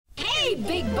Hey,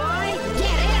 big boy,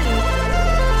 get in!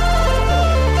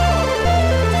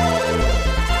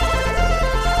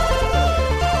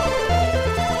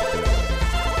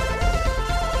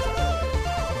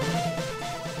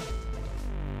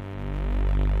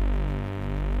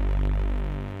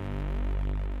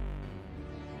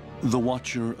 The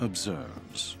Watcher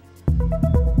observes.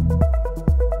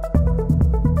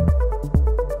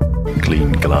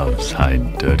 Clean gloves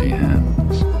hide dirty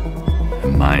hands,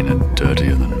 and mine are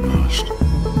dirtier than most.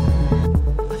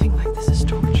 Living like this is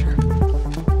torture.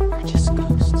 We're just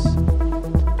ghosts.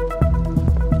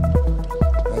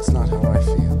 That's not how I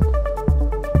feel.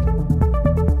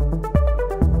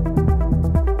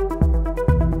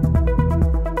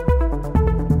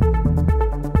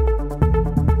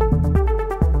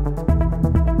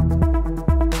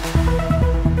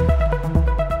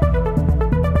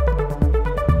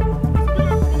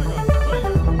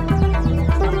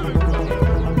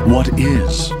 What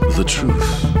is the truth?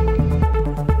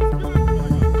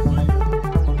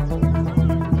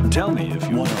 Tell me if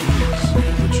you What know. is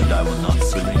the truth? I will not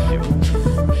believe you.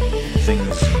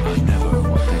 Things are never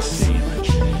what they seem.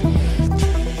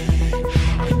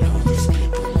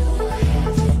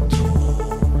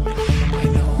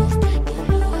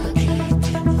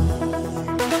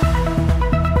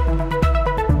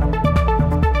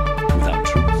 Without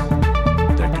truth,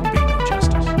 there can be no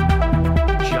justice.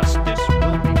 Justice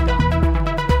will be done.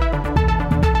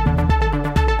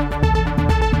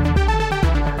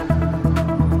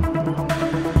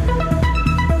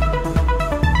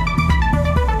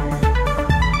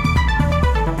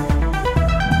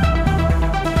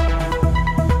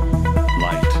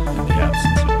 Light in the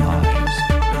absence of eyes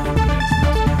illuminates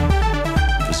nothing.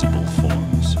 Visible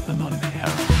forms are not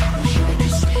inherent,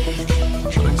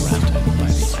 but are granted by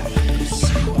the act of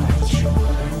seeing.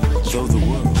 Though the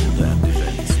world and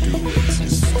events do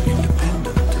exist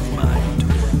independent of mind,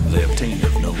 they obtain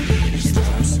of no meaning to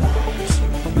themselves.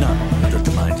 None that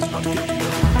the mind is not guilty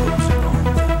of imposing on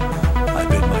them. I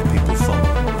bid my people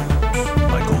follow rules,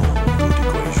 like all good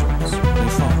equations. They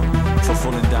follow. For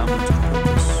full endowment of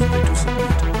purpose, they do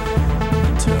submit.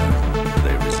 In turn,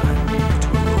 they resign me to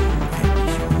a role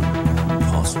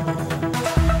impossible.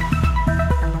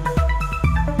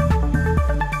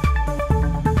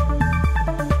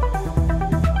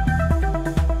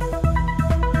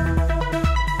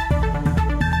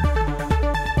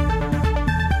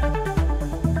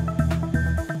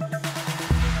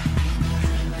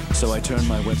 So I turn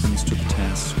my weapons to the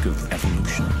task of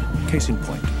evolution. Case in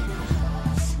point.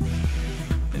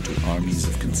 Into armies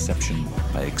of conception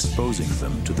by exposing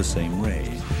them to the same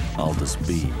ray, Aldous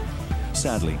B.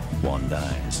 Sadly, one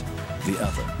dies. The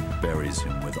other buries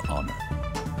him with honor.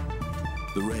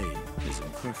 The ray is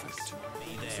imperfect.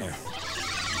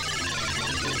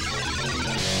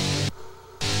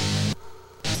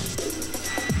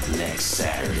 Next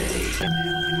Saturday.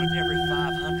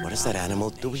 What is that animal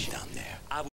doing down there?